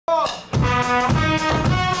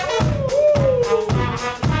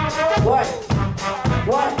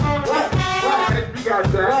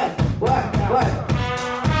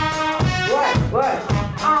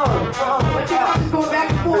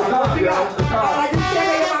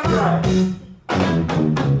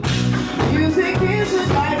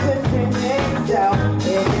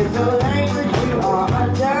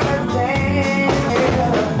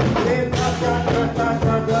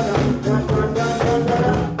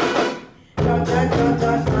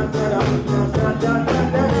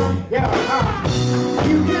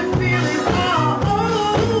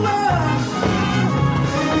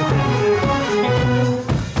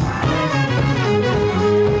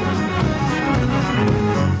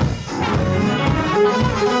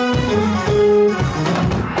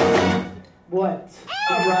what?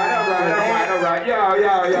 All right.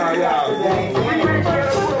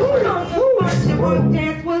 One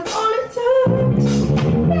dance was all it took.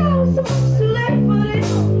 Now so much too late for this.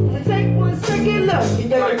 To take 1 second look. You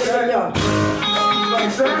know, like that.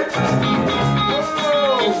 Like that.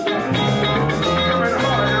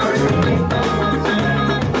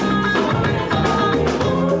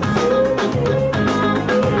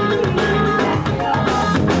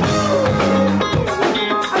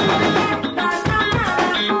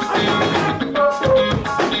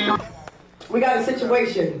 We got a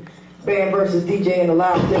situation. Band versus DJ in a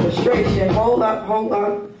live demonstration. Hold up.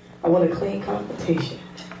 I want a clean competition.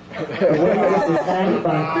 The winner is decided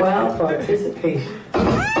by crowd participation.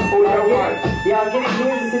 Y'all get it?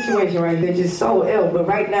 Here's the situation right here. Just so ill. But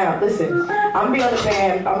right now, listen. I'm be on the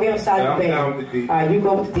band. I'll be on the side of the band. All right, you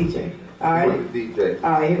go with the DJ. All right.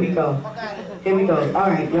 All right, here we go. All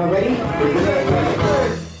right, y'all ready?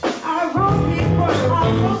 I wrote it, but I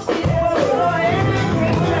wrote it.